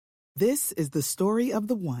This is the story of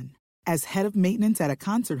the one. As head of maintenance at a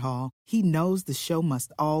concert hall, he knows the show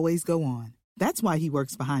must always go on. That's why he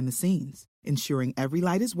works behind the scenes, ensuring every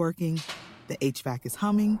light is working, the HVAC is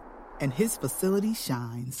humming, and his facility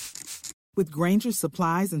shines. With Grainger's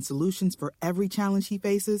supplies and solutions for every challenge he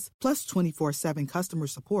faces, plus 24/7 customer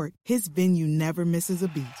support, his venue never misses a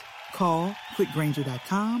beat. Call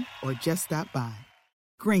quickgrainger.com or just stop by.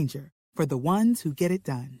 Grainger, for the ones who get it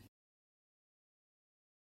done.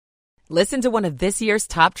 Listen to one of this year's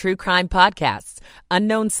top true crime podcasts.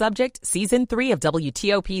 Unknown Subject, Season 3 of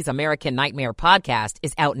WTOP's American Nightmare podcast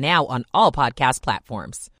is out now on all podcast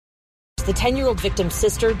platforms. The 10-year-old victim's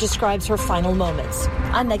sister describes her final moments.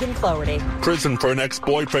 I'm Megan Cloherty. Prison for an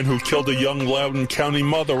ex-boyfriend who killed a young Loudoun County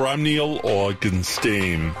mother. I'm Neil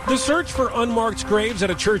Augenstein. The search for unmarked graves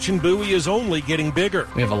at a church in Bowie is only getting bigger.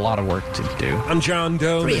 We have a lot of work to do. I'm John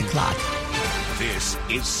Doe. 3 o'clock. This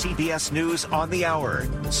is CBS News on the Hour,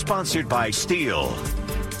 sponsored by Steel.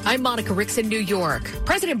 I'm Monica Ricks in New York.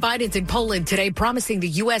 President Biden's in Poland today promising the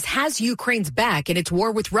U.S. has Ukraine's back in its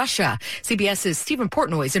war with Russia. CBS's Stephen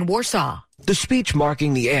Portnoy's in Warsaw. The speech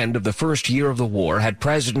marking the end of the first year of the war had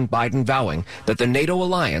President Biden vowing that the NATO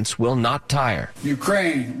alliance will not tire.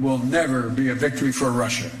 Ukraine will never be a victory for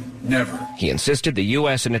Russia. Never. He insisted the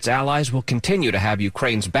U.S. and its allies will continue to have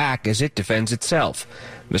Ukraine's back as it defends itself.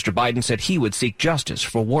 Mr. Biden said he would seek justice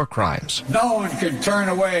for war crimes. No one can turn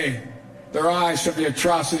away their eyes from the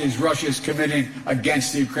atrocities Russia is committing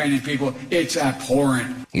against the Ukrainian people. It's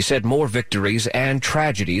abhorrent. He said more victories and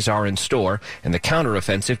tragedies are in store, and the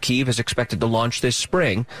counteroffensive Kyiv is expected to launch this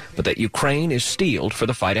spring, but that Ukraine is steeled for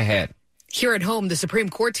the fight ahead. Here at home, the Supreme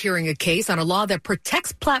Court's hearing a case on a law that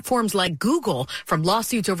protects platforms like Google from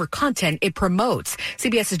lawsuits over content it promotes.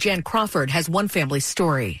 CBS's Jan Crawford has one family's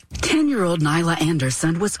story. 10-year-old Nyla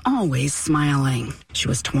Anderson was always smiling. She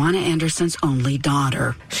was Tawana Anderson's only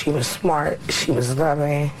daughter. She was smart. She was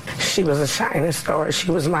loving. She was a shining star. She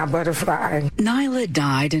was my butterfly. Nyla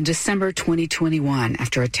died in December 2021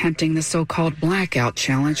 after attempting the so-called blackout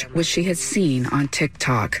challenge, which she had seen on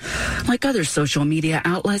TikTok. Like other social media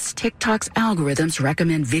outlets, TikTok's algorithms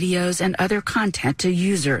recommend videos and other content to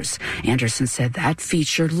users. Anderson said that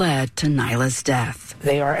feature led to Nyla's death.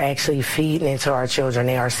 They are actually feeding it to our children.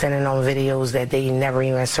 They are sending on videos that they never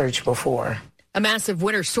even searched before. A massive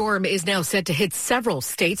winter storm is now set to hit several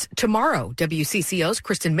states tomorrow. WCCO's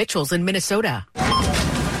Kristen Mitchell's in Minnesota.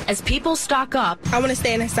 As people stock up, I want to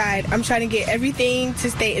stay inside. I'm trying to get everything to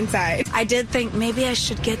stay inside. I did think maybe I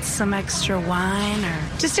should get some extra wine or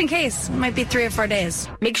just in case. It might be 3 or 4 days.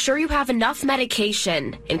 Make sure you have enough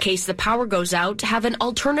medication in case the power goes out. Have an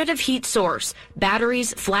alternative heat source,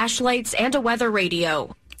 batteries, flashlights, and a weather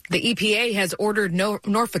radio. The EPA has ordered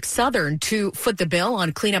Norfolk Southern to foot the bill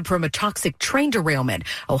on cleanup from a toxic train derailment.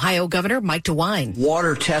 Ohio Governor Mike DeWine.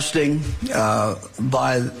 Water testing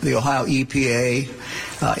by the Ohio EPA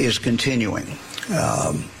is continuing.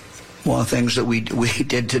 One of the things that we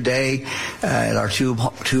did today at our two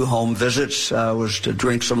home visits was to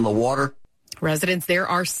drink some of the water. Residents there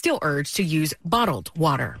are still urged to use bottled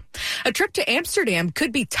water. A trip to Amsterdam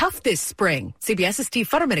could be tough this spring. CBS's Steve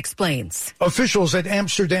Futterman explains. Officials at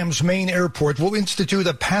Amsterdam's main airport will institute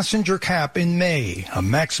a passenger cap in May. A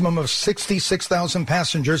maximum of 66,000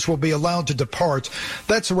 passengers will be allowed to depart.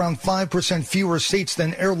 That's around 5% fewer seats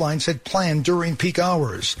than airlines had planned during peak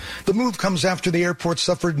hours. The move comes after the airport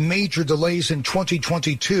suffered major delays in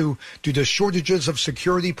 2022 due to shortages of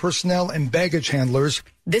security personnel and baggage handlers.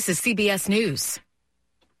 This is CBS News.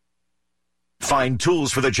 Find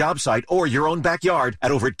tools for the job site or your own backyard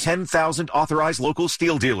at over 10,000 authorized local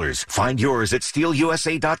steel dealers. Find yours at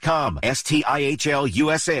steelusa.com, STIHLUSA.com.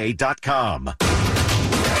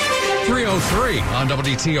 3:03 on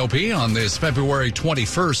WTOP on this February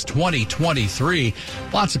 21st, 2023.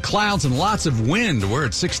 Lots of clouds and lots of wind. We're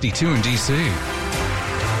at 62 in D.C.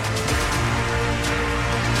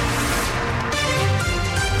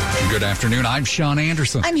 Good afternoon. I'm Sean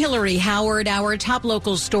Anderson. I'm Hillary Howard. Our top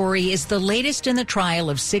local story is the latest in the trial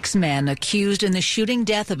of 6 men accused in the shooting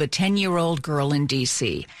death of a 10-year-old girl in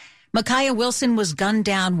D.C. Micaiah Wilson was gunned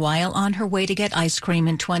down while on her way to get ice cream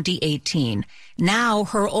in 2018. Now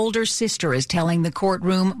her older sister is telling the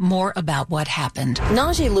courtroom more about what happened.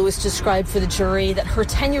 Najee Lewis described for the jury that her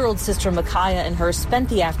 10-year-old sister Micaiah and her spent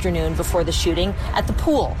the afternoon before the shooting at the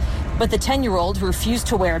pool. But the 10-year-old, who refused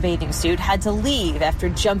to wear a bathing suit, had to leave after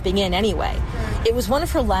jumping in anyway. It was one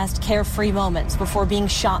of her last carefree moments before being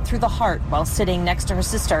shot through the heart while sitting next to her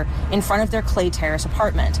sister in front of their Clay Terrace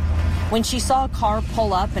apartment. When she saw a car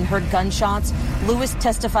pull up and heard gunshots, Lewis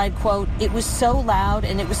testified, quote, "It was so loud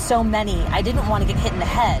and it was so many, I didn't want to get hit in the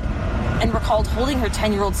head," and recalled holding her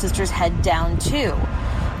 10-year-old sister's head down, too.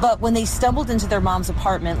 But when they stumbled into their mom's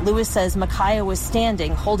apartment, Lewis says Ma'Khia was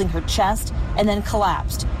standing, holding her chest, and then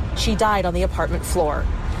collapsed. She died on the apartment floor.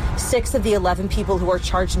 6 of the 11 people who were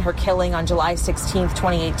charged in her killing on July 16,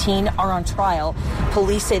 2018, are on trial.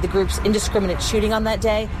 Police say the group's indiscriminate shooting on that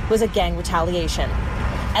day was a gang retaliation.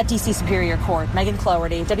 At D.C. Superior Court, Megan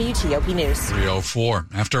Cloherty, WTOP News. 3:04.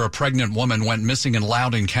 After a pregnant woman went missing in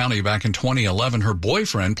Loudoun County back in 2011, her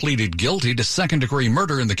boyfriend pleaded guilty to second-degree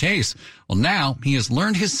murder in the case. Well, now he has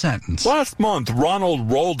learned his sentence. Last month, Ronald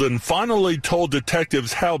Roldan finally told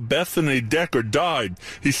detectives how Bethany Decker died.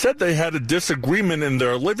 He said they had a disagreement in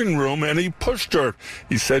their living room and he pushed her.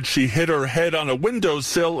 He said she hit her head on a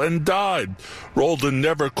windowsill and died. Roldan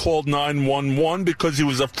never called 911 because he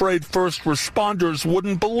was afraid first responders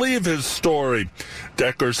wouldn't believe his story.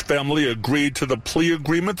 Decker's family agreed to the plea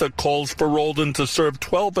agreement that calls for Roldan to serve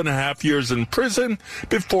 12.5 years in prison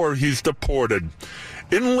before he's deported.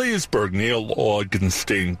 In Leesburg, Neil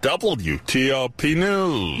Augenstein, WTOP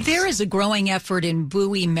News. There is a growing effort in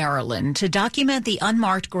Bowie, Maryland, to document the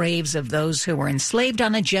unmarked graves of those who were enslaved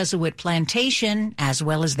on a Jesuit plantation, as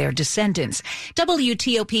well as their descendants.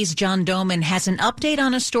 WTOP's John Doman has an update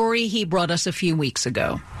on a story he brought us a few weeks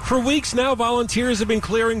ago. For weeks now, volunteers have been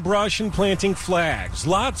clearing brush and planting flags.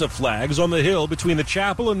 Lots of flags on the hill between the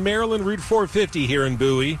chapel and Maryland Route 450 here in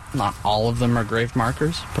Bowie. Not all of them are grave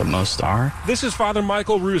markers, but most are. This is Father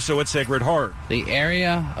Michael Russo at Sacred Heart. The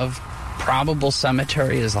area of probable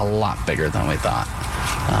cemetery is a lot bigger than we thought,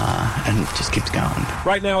 and it just keeps going.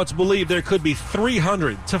 Right now, it's believed there could be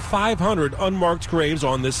 300 to 500 unmarked graves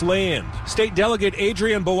on this land. State Delegate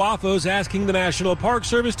Adrian Boafo is asking the National Park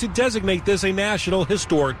Service to designate this a National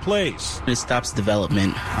Historic Place. It stops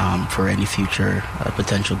development for any future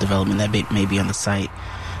potential development that may be on the site.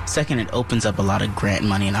 Second, it opens up a lot of grant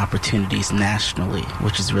money and opportunities nationally,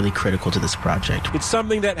 which is really critical to this project. It's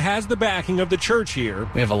something that has the backing of the church here.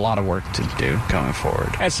 We have a lot of work to do going forward.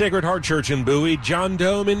 At Sacred Heart Church in Bowie, John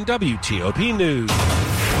Doman, WTOP News.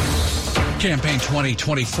 Campaign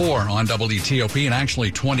 2024 on WTOP, and actually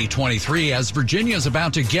 2023, as Virginia is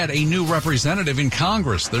about to get a new representative in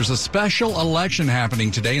Congress. There's a special election happening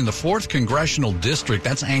today in the 4th Congressional District.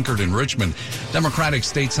 That's anchored in Richmond. Democratic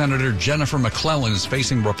State Senator Jennifer McClellan is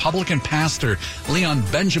facing Republican pastor Leon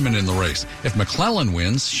Benjamin in the race. If McClellan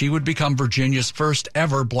wins, she would become Virginia's first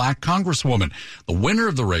ever black congresswoman. The winner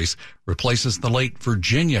of the race replaces the late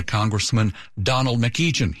Virginia Congressman Donald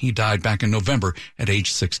McEachin. He died back in November at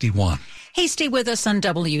age 61. Hey, stay with us on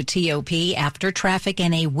WTOP. After traffic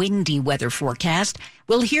and a windy weather forecast,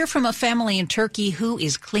 we'll hear from a family in Turkey who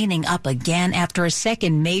is cleaning up again after a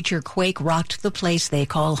second major quake rocked the place they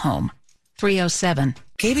call home. 3:07.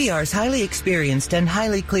 KBR's highly experienced and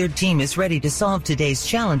highly cleared team is ready to solve today's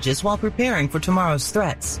challenges while preparing for tomorrow's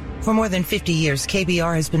threats. For more than 50 years,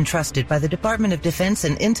 KBR has been trusted by the Department of Defense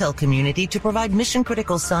and Intel community to provide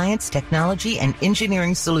mission-critical science, technology, and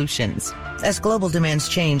engineering solutions. As global demands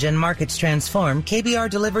change and markets transform, KBR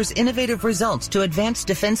delivers innovative results to advance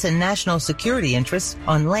defense and national security interests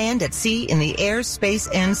on land, at sea, in the air, space,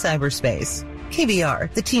 and cyberspace.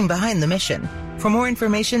 KBR, the team behind the mission. For more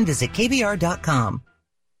information, visit KBR.com.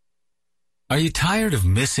 Are you tired of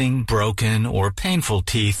missing, broken, or painful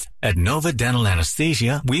teeth? At Nova Dental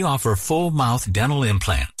Anesthesia, we offer full-mouth dental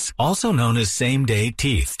implants, also known as same-day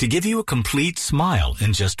teeth, to give you a complete smile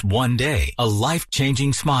in just one day. A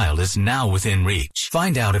life-changing smile is now within reach.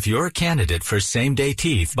 Find out if you're a candidate for same-day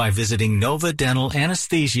teeth by visiting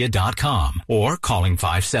NovaDentalAnesthesia.com or calling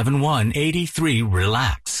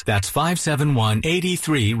 571-83-RELAX. That's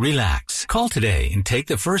 571-83-RELAX. Call today and take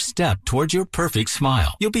the first step towards your perfect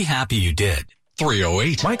smile. You'll be happy you did.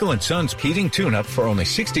 3:08. Michael & Son's heating tune-up for only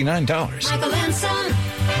 $69. Michael & Son.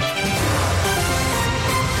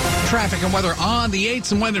 Traffic and weather on the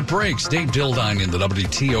 8s and when it breaks. Dave Dildine in the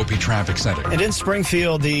WTOP Traffic Center. And in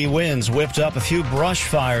Springfield, the winds whipped up a few brush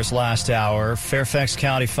fires last hour. Fairfax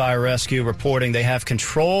County Fire Rescue reporting they have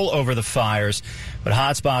control over the fires, but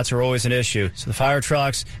hot spots are always an issue. So the fire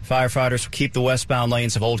trucks, firefighters will keep the westbound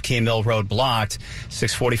lanes of Old Key Mill Road blocked,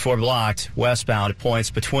 644 blocked westbound at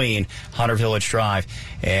points between Hunter Village Drive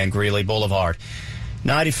and Greeley Boulevard.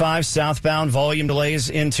 95 southbound, volume delays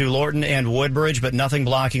into Lorton and Woodbridge, but nothing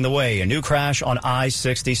blocking the way. A new crash on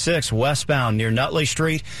I-66 westbound near Nutley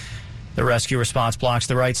Street. The rescue response blocks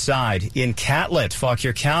the right side. In Catlett,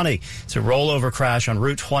 Fauquier County, it's a rollover crash on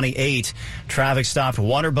Route 28. Traffic stopped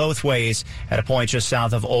one or both ways at a point just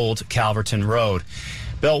south of Old Calverton Road.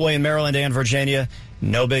 Beltway in Maryland and Virginia,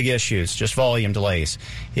 no big issues, just volume delays.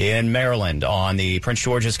 In Maryland, on the Prince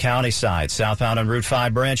George's County side, southbound on Route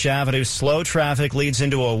 5 Branch Avenue, slow traffic leads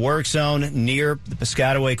into a work zone near the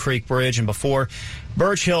Piscataway Creek Bridge and before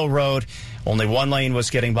Birch Hill Road Only one lane was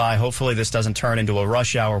getting by. Hopefully this doesn't turn into a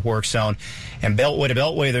rush hour work zone. And Beltway to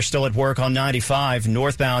Beltway, they're still at work on 95,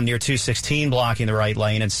 northbound near 216 blocking the right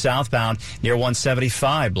lane, and southbound near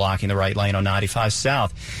 175 blocking the right lane on 95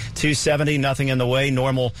 south. 270, nothing in the way.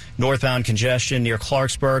 Normal northbound congestion near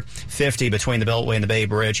Clarksburg. 50 between the Beltway and the Bay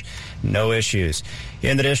Bridge. No issues.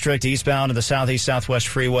 In the district, eastbound of the Southeast-Southwest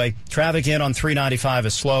Freeway, traffic in on 395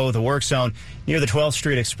 is slow. The work zone near the 12th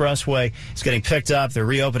Street Expressway is getting picked up. They're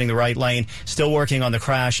reopening the right lane. Still working on the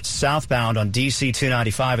crash southbound on DC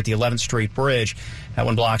 295 at the 11th Street Bridge. That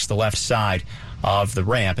one blocks the left side of the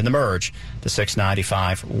ramp in the merge to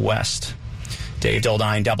 695 west. Dave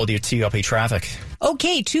Dildine, WTOP Traffic.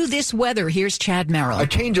 Okay, to this weather, here's Chad Merrill. A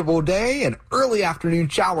changeable day, an early afternoon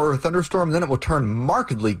shower or thunderstorm, then it will turn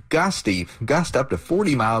markedly gusty, gust up to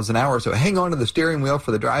 40 miles an hour. So hang on to the steering wheel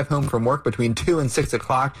for the drive home from work between 2 and 6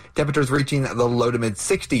 o'clock. Temperatures reaching the low to mid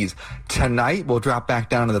 60s. Tonight, we'll drop back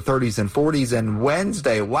down to the 30s and 40s. And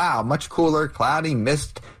Wednesday, wow, much cooler, cloudy,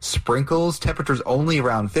 mist, sprinkles. Temperatures only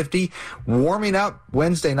around 50. Warming up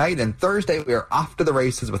Wednesday night, and Thursday, we are off to the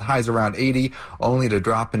races with highs around 80, only to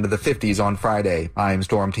drop into the 50s on Friday. I'm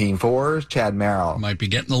Storm Team 4's Chad Merrill. Might be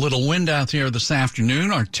getting a little wind out there this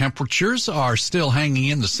afternoon. Our temperatures are still hanging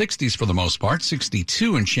in the 60s for the most part.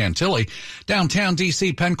 62 in Chantilly. Downtown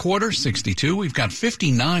D.C. Penn Quarter, 62. We've got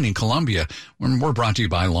 59 in Columbia. We're brought to you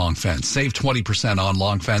by Long Fence. Save 20% on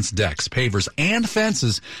Long Fence decks, pavers, and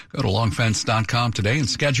fences. Go to longfence.com today and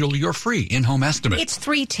schedule your free in-home estimate. It's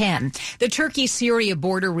 3:10. The Turkey-Syria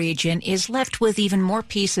border region is left with even more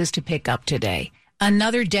pieces to pick up today.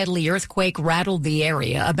 Another deadly earthquake rattled the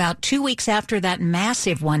area about 2 weeks after that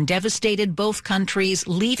massive one devastated both countries,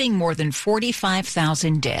 leaving more than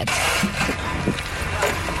 45,000 dead.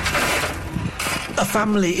 A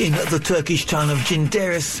family in the Turkish town of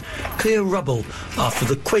Cinderes clear rubble after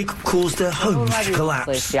the quake caused their homes to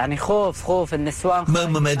collapse. Mohamed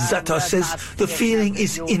Zattar says the feeling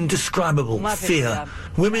is indescribable. Fear.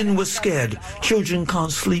 Women were scared. Children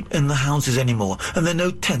can't sleep in the houses anymore, and there are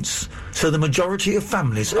no tents, so the majority of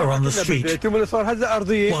families are on the street.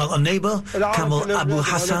 While a neighbour, Kamal Abu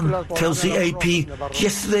Hassan, tells the AP,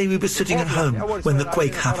 yesterday we were sitting at home when the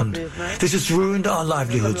quake happened. This has ruined our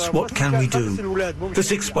livelihoods. What can we do? The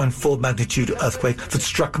 6.4 magnitude earthquake that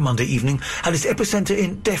struck Monday evening had its epicenter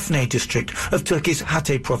in Defne district of Turkey's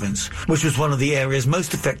Hatay province, which was one of the areas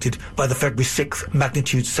most affected by the February 6th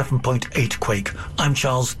magnitude 7.8 quake. I'm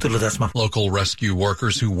Charles de Ledesma. Local rescue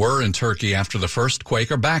workers who were in Turkey after the first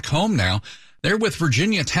quake are back home now. They're with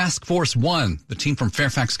Virginia Task Force 1, the team from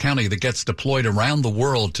Fairfax County that gets deployed around the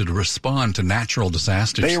world to respond to natural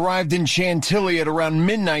disasters. They arrived in Chantilly at around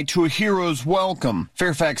midnight to a hero's welcome.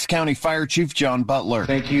 Fairfax County Fire Chief John Butler.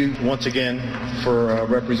 Thank you once again for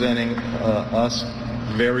representing us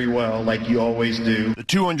very well, like you always do. The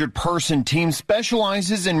 200-person team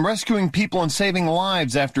specializes in rescuing people and saving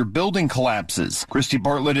lives after building collapses. Christy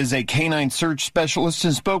Bartlett is a canine search specialist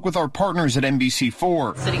and spoke with our partners at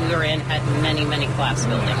NBC4. The city we were in had many collapsed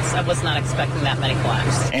buildings. I was not expecting that many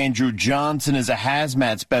collapse. Andrew Johnson is a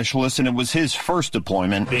hazmat specialist, and it was his first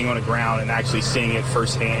deployment. Being on the ground and actually seeing it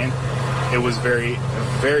firsthand, it was very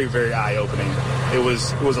eye-opening. It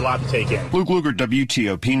was a lot to take in. Luke Luger,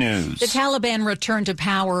 WTOP News. The Taliban returned to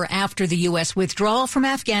power after the U.S. withdrawal from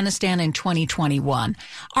Afghanistan in 2021.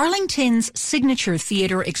 Arlington's Signature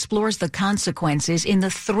Theater explores the consequences in the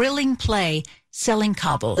thrilling play Selling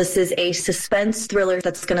Kabul. This is a suspense thriller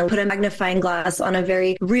that's going to put a magnifying glass on a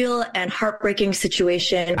very real and heartbreaking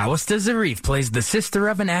situation. Awasta Zarif plays the sister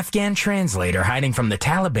of an Afghan translator hiding from the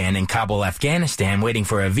Taliban in Kabul, Afghanistan, waiting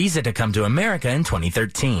for a visa to come to America in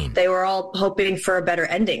 2013. They were all hoping for a better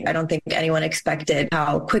ending. I don't think anyone expected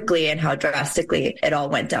how quickly and how drastically it all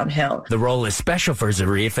went downhill. The role is special for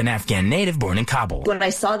Zarif, an Afghan native born in Kabul. When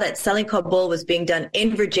I saw that Selling Kabul was being done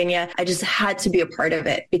in Virginia, I just had to be a part of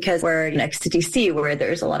it because we're next to DC, where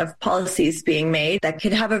there's a lot of policies being made that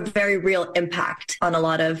could have a very real impact on a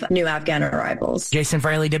lot of new Afghan arrivals. Jason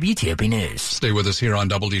Farley, WTOP News. Stay with us here on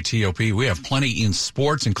WTOP. We have plenty in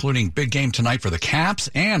sports, including big game tonight for the Caps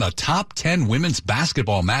and a top 10 women's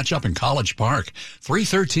basketball matchup in College Park.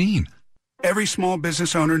 3:13. Every small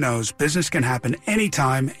business owner knows business can happen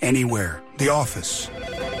anytime, anywhere. The office,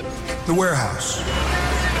 the warehouse,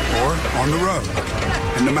 or on the road.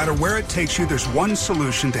 And no matter where it takes you, there's one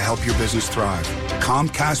solution to help your business thrive.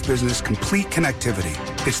 Comcast Business Complete Connectivity.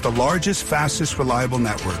 It's the largest, fastest, reliable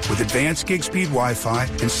network with advanced gig speed Wi-Fi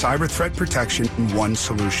and cyber threat protection in one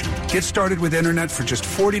solution. Get started with internet for just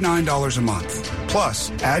 $49 a month.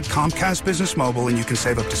 Plus, add Comcast Business Mobile and you can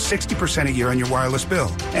save up to 60% a year on your wireless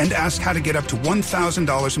bill. And ask how to get up to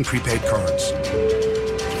 $1,000 in prepaid cards.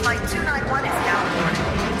 Flight 291 is now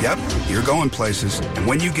boarded. Yep, You're going places, and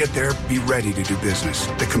when you get there, be ready to do business.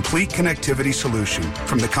 The complete connectivity solution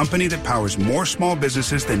from the company that powers more small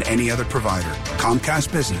businesses than any other provider.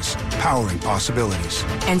 Comcast Business, powering possibilities.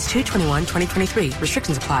 Ends 2/21/2023.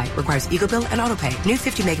 Restrictions apply. Requires Eagle Bill and AutoPay. New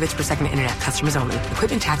 50 megabits per second internet. Customers only.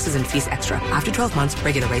 Equipment taxes and fees extra. After 12 months,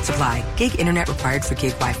 regular rates apply. Gig internet required for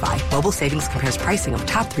gig Wi-Fi. Mobile Savings compares pricing of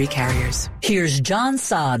top 3 carriers. Here's John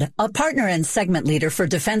Saad, a partner and segment leader for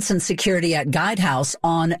defense and security at Guidehouse,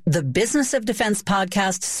 on the Business of Defense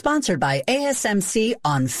podcast, sponsored by ASMC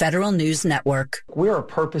on Federal News Network. We're a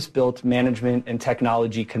purpose-built management and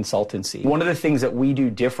technology consultancy. One of the things that we do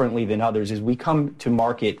differently than others is we come to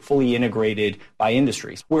market fully integrated by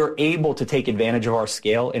industries. We're able to take advantage of our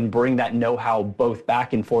scale and bring that know-how both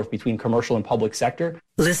back and forth between commercial and public sector.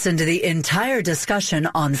 Listen to the entire discussion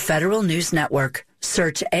on Federal News Network.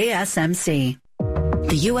 Search ASMC.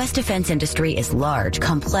 The U.S. defense industry is large,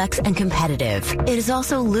 complex, and competitive. It is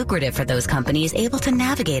also lucrative for those companies able to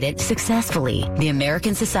navigate it successfully. The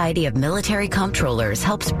American Society of Military Comptrollers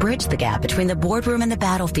helps bridge the gap between the boardroom and the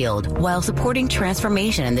battlefield while supporting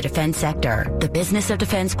transformation in the defense sector. The Business of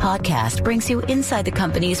Defense podcast brings you inside the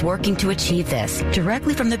companies working to achieve this,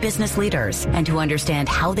 directly from the business leaders, and to understand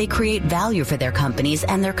how they create value for their companies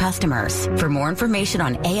and their customers. For more information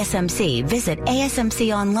on ASMC, visit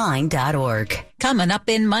asmconline.org. Coming up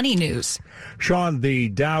in Money News. Sean, the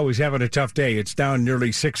Dow is having a tough day. It's down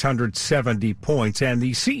nearly 670 points, and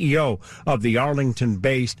the CEO of the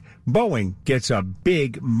Arlington-based Boeing gets a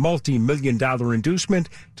big multi-million-dollar inducement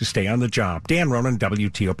to stay on the job. Dan Ronan,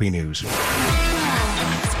 WTOP News.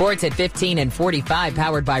 Sports at 15 and 45,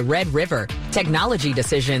 powered by Red River. Technology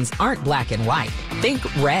decisions aren't black and white. Think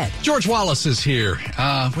red. George Wallace is here.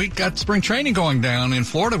 We got spring training going down in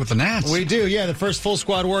Florida with the Nats. We do, yeah. The first full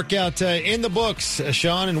squad workout in the books,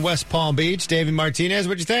 Sean, in West Palm Beach. David Martinez,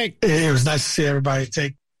 what'd you think? It was nice to see everybody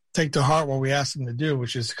take to heart what we asked them to do,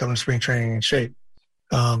 which is to come to spring training in shape.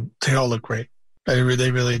 They all look great. They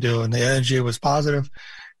really do. And the energy was positive.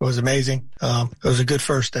 It was amazing. It was a good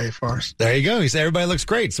first day for us. There you go. He said everybody looks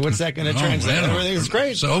great. So what's that going to translate? Everything is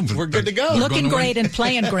great. So we're good to go. Looking great and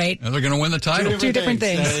playing great. And they're going to win the title. Two different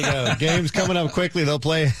things. There you go. Games coming up quickly. They'll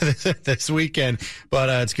play this weekend. But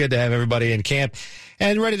it's good to have everybody in camp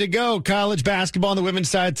and ready to go. College basketball on the women's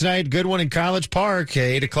side tonight. Good one in College Park.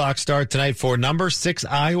 8 o'clock start tonight for number 6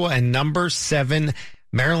 Iowa and number 7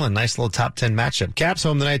 Maryland. Nice little top 10 matchup. Caps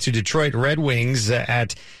home tonight to Detroit Red Wings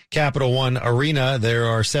at Capital One Arena. There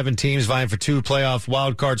are 7 teams vying for 2 playoff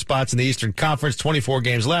wildcard spots in the Eastern Conference, 24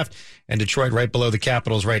 games left, and Detroit right below the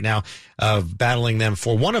Capitals right now, battling them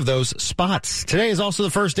for one of those spots. Today is also the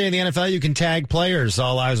first day in the NFL you can tag players.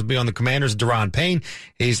 All eyes will be on the Commanders' Deron Payne.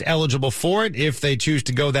 He's eligible for it if they choose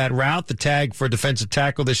to go that route. The tag for defensive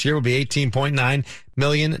tackle this year will be $18.9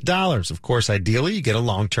 million. Of course, ideally, you get a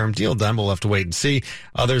long-term deal done. We'll have to wait and see.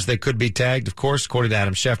 Others that could be tagged, of course, according to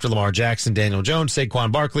Adam Schefter, Lamar Jackson, Daniel Jones,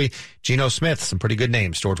 Saquon Barkley, Geno Smith. Some pretty good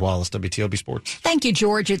names. George Wallace, WTOP Sports. Thank you,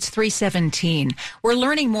 George. It's 3:17. We're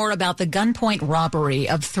learning more about the gunpoint robbery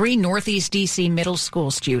of 3 Northeast D.C. middle school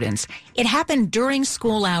students. It happened during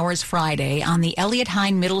school hours Friday on the Elliott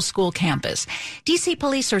Hine Middle School campus. D.C.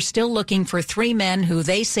 police are still looking for 3 men who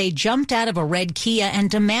they say jumped out of a red Kia and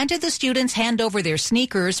demanded the students hand over their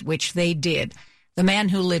sneakers, which they did. The man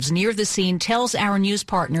who lives near the scene tells our news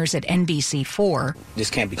partners at NBC4. This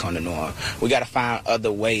can't become the norm. We got to find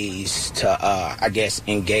other ways to,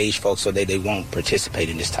 engage folks so that they won't participate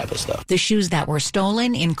in this type of stuff. The shoes that were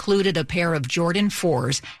stolen included a pair of Jordan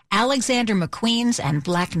 4s, Alexander McQueen's, and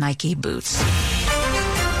black Nike boots.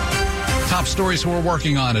 Top stories we're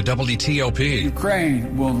working on at WTOP.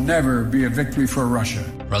 Ukraine will never be a victory for Russia.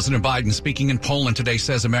 President Biden, speaking in Poland today,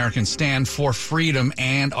 says Americans stand for freedom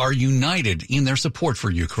and are united in their support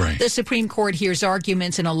for Ukraine. The Supreme Court hears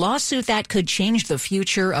arguments in a lawsuit that could change the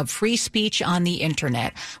future of free speech on the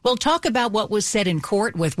Internet. We'll talk about what was said in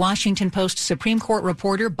court with Washington Post Supreme Court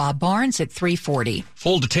reporter Bob Barnes at 3:40.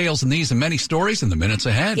 Full details in these and many stories in the minutes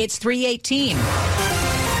ahead. It's 3:18.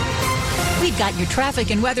 We've got your traffic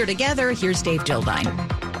and weather together. Here's Dave Dildine.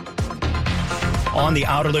 On the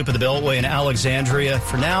outer loop of the Beltway in Alexandria.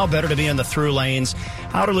 For now, better to be in the through lanes.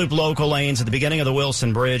 Outer loop local lanes at the beginning of the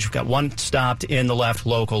Wilson Bridge. We've got one stopped in the left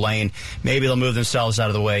local lane. Maybe they'll move themselves out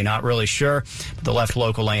of the way. Not really sure. But the left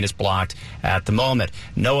local lane is blocked at the moment.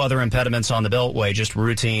 No other impediments on the Beltway, just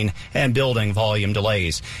routine and building volume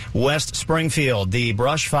delays. West Springfield, the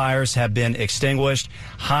brush fires have been extinguished.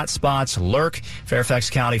 Hot spots lurk. Fairfax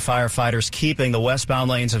County firefighters keeping the westbound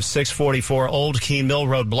lanes of 644 Old Keene Mill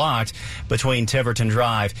Road blocked between Tiverton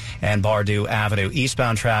Drive and Bardou Avenue.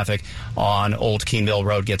 Eastbound traffic on Old Keene Mill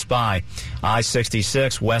Bell Road gets by.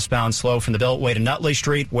 I-66 westbound slow from the Beltway to Nutley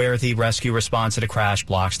Street, where the rescue response to the crash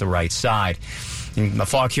blocks the right side. In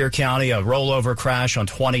Fauquier County, a rollover crash on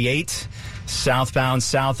 28 southbound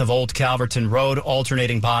south of Old Calverton Road,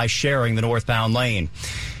 alternating by sharing the northbound lane.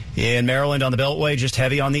 In Maryland on the Beltway, just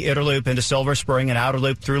heavy on the Inner Loop into Silver Spring and Outer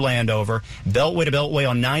Loop through Landover. Beltway to Beltway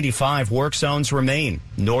on 95, work zones remain.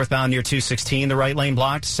 Northbound near 216, the right lane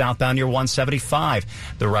blocked. Southbound near 175,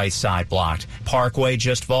 the right side blocked. Parkway,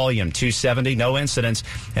 just volume. 270, no incidents.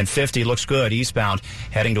 And 50 looks good eastbound,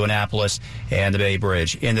 heading to Annapolis and the Bay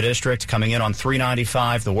Bridge. In the district, coming in on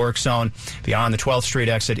 395, the work zone beyond the 12th Street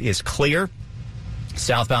exit is clear.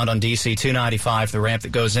 Southbound on DC 295, the ramp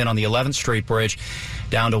that goes in on the 11th Street Bridge,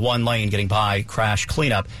 down to one lane, getting by crash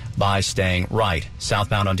cleanup by staying right.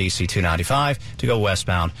 Southbound on DC 295 to go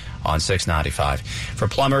westbound on 695. For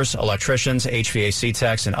plumbers, electricians, HVAC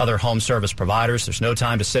techs, and other home service providers, there's no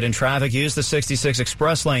time to sit in traffic. Use the 66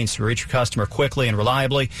 Express lanes to reach your customer quickly and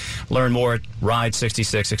reliably. Learn more at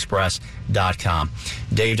ride66express.com.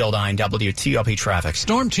 Dave Dildine, WTOP Traffic.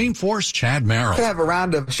 Storm Team 4's Chad Merrill. We have a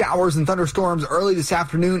round of showers and thunderstorms early this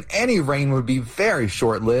afternoon. Any rain would be very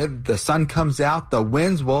short-lived. The sun comes out. The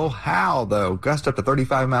winds will howl, though. Gust up to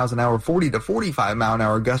 35 miles an hour, 40 to 45 mile an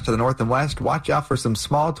hour gusts to the north and west. Watch out for some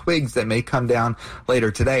small twigs that may come down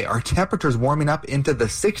later today. Our temperatures warming up into the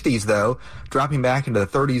 60s, though, dropping back into the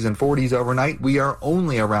 30s and 40s overnight. We are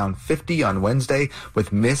only around 50 on Wednesday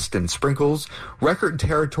with mist and sprinkles. Record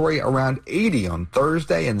territory around 80 on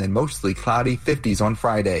Thursday, and then mostly cloudy 50s on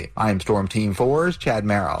Friday. I'm Storm Team 4's Chad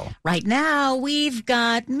Merrill. Right now, we've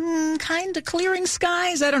got kind of clearing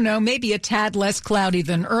skies. I don't know, maybe a tad less cloudy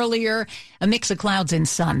than earlier. A mix of clouds and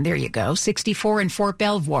sun. There you go. 64 in Fort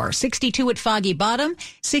Belvoir, 62 at Foggy Bottom,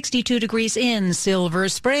 62 degrees in Silver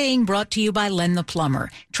Spring, brought to you by Len the Plumber.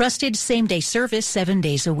 Trusted same-day service 7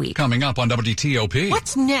 days a week. Coming up on WTOP.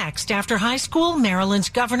 What's next? After high school, Maryland's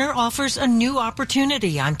governor offers a new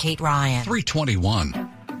opportunity. I'm Kate Ryan. 321.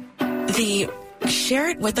 The share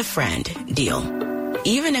it with a friend deal.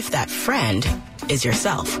 Even if that friend is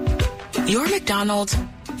yourself. Your McDonald's,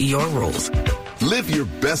 your rules. Live your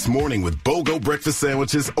best morning with BOGO breakfast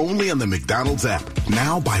sandwiches only on the McDonald's app.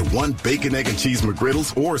 Now buy one bacon, egg, and cheese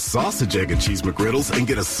McGriddles or sausage, egg, and cheese McGriddles and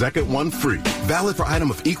get a second one free. Valid for item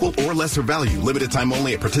of equal or lesser value. Limited time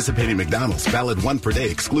only at participating McDonald's. Valid one per day.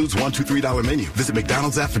 Excludes $1, $2, $3 menu. Visit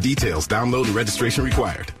McDonald's app for details. Download and registration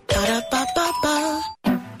required.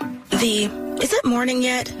 The is it morning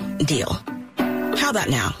yet deal. How about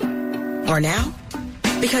now? Or now?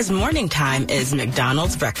 Because morning time is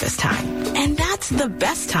McDonald's breakfast time. And that's the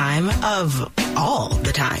best time of all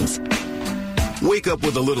the times. Wake up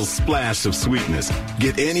with a little splash of sweetness.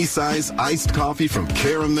 Get any size iced coffee from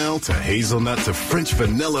caramel to hazelnut to French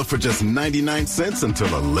vanilla for just 99 cents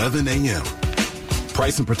until 11 a.m.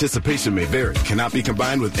 Price and participation may vary. Cannot be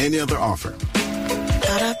combined with any other offer.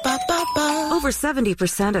 Over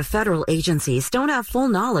 70% of federal agencies don't have full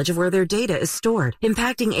knowledge of where their data is stored,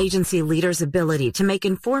 impacting agency leaders' ability to make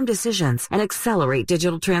informed decisions and accelerate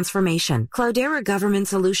digital transformation. Cloudera Government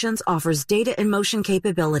Solutions offers data in motion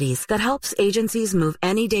capabilities that helps agencies move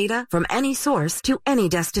any data from any source to any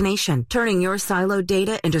destination, turning your siloed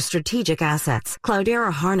data into strategic assets.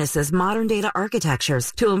 Cloudera harnesses modern data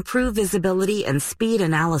architectures to improve visibility and speed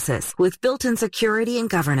analysis with built-in security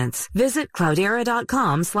and governance. Visit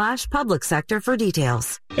cloudera.com/public sector for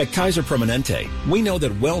details. At Kaiser Permanente, we know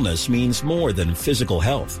that wellness means more than physical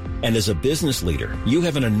health. And as a business leader, you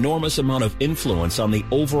have an enormous amount of influence on the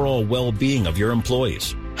overall well-being of your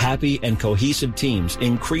employees. Happy and cohesive teams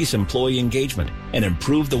increase employee engagement and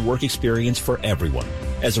improve the work experience for everyone.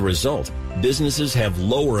 As a result, businesses have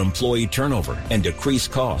lower employee turnover and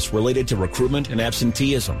decreased costs related to recruitment and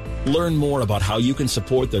absenteeism. Learn more about how you can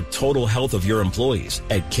support the total health of your employees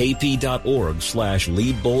at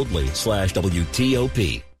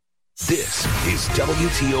kp.org/leadboldly/WTOP. This is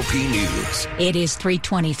WTOP News. It is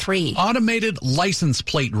 3:23. Automated license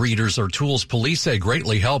plate readers are tools police say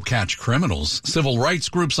greatly help catch criminals. Civil rights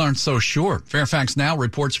groups aren't so sure. Fairfax Now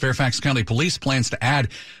reports Fairfax County Police plans to add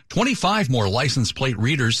 25 more license plate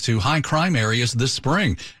readers to high crime areas this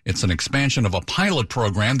spring. It's an expansion of a pilot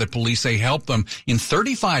program that police say helped them in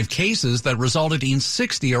 35 cases that resulted in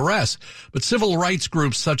 60 arrests. But civil rights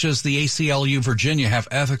groups such as the ACLU Virginia have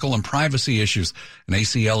ethical and privacy issues. An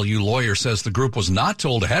ACLU lawyer says the group was not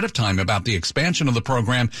told ahead of time about the expansion of the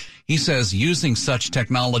program. He says using such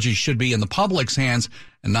technology should be in the public's hands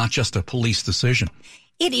and not just a police decision.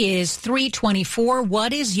 It is 3:24.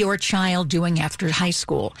 What is your child doing after high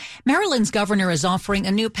school? Maryland's governor is offering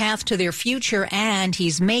a new path to their future, and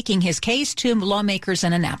he's making his case to lawmakers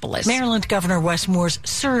in Annapolis. Maryland Governor Wes Moore's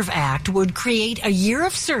SERVE Act would create a year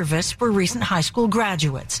of service for recent high school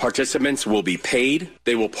graduates. Participants will be paid.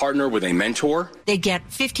 They will partner with a mentor. They get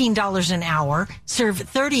 $15 an hour, serve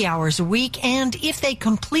 30 hours a week, and if they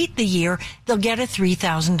complete the year, they'll get a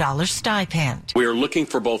 $3,000 stipend. We are looking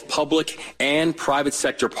for both public and private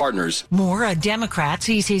sector partners. Moore, a Democrat,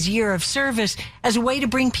 sees his year of service as a way to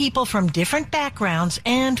bring people from different backgrounds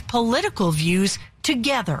and political views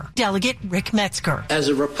together. Delegate Rick Metzger. As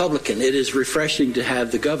a Republican, it is refreshing to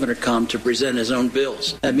have the governor come to present his own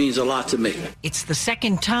bills. That means a lot to me. It's the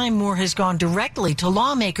second time Moore has gone directly to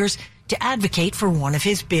lawmakers to advocate for one of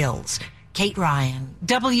his bills. Kate Ryan,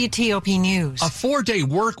 WTOP News. A 4-day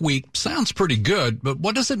work week sounds pretty good, but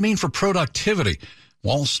what does it mean for productivity?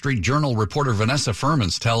 Wall Street Journal reporter Vanessa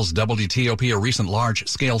Furmans tells WTOP a recent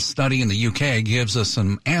large-scale study in the UK gives us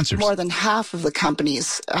some answers. More than half of the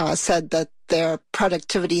companies said that their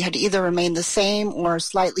productivity had either remained the same or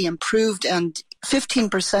slightly improved, and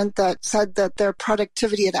 15% that said that their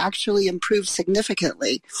productivity had actually improved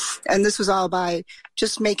significantly. And this was all by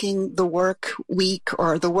just making the work week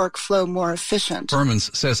or the workflow more efficient.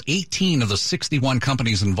 Furmans says 18 of the 61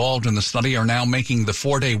 companies involved in the study are now making the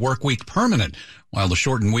 4-day work week permanent. While the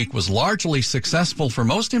shortened week was largely successful for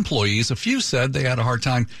most employees, a few said they had a hard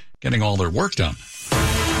time getting all their work done.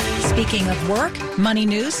 Speaking of work, Money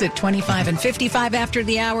News at 25 and 55 after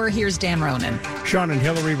the hour. Here's Dan Ronan. Sean and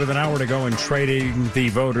Hillary with an hour to go in trading the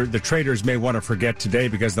voter. The traders may want to forget today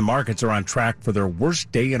because the markets are on track for their worst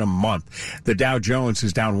day in a month. The Dow Jones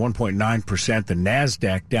is down 1.9%. The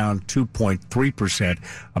NASDAQ down 2.3%.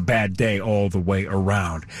 A bad day all the way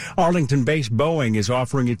around. Arlington-based Boeing is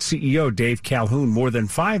offering its CEO, Dave Calhoun, more than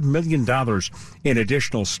 $5 million in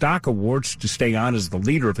additional stock awards to stay on as the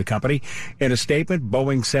leader of the company. In a statement,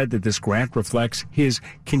 Boeing said that this grant reflects his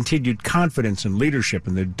continued confidence and leadership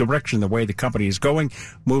in the direction, the way the company is going,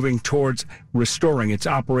 moving towards restoring its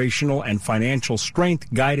operational and financial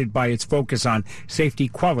strength, guided by its focus on safety,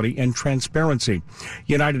 quality, and transparency.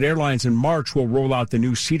 United Airlines in March will roll out the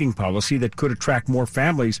new seating policy that could attract more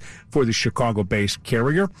families for the Chicago-based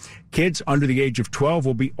carrier. Kids under the age of 12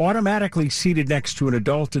 will be automatically seated next to an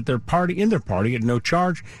adult at their party at no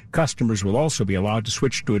charge. Customers will also be allowed to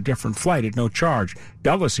switch to a different flight at no charge.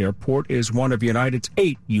 Dulles Airport is one of United's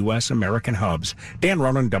 8 U.S. American hubs. Dan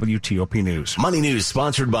Ronan, WTOP News. Money News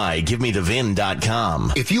sponsored by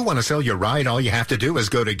GiveMeTheVIN.com. If you want to sell your ride, all you have to do is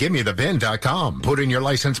go to GiveMeTheVIN.com. Put in your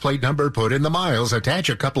license plate number, put in the miles, attach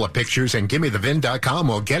a couple of pictures, and GiveMeTheVIN.com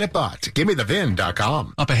will get it bought.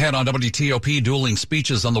 GiveMeTheVIN.com. Up ahead on WTOP, dueling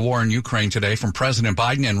speeches on the war in Ukraine today from President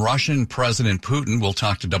Biden and Russian President Putin. We'll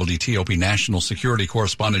talk to WTOP national security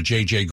correspondent J.J.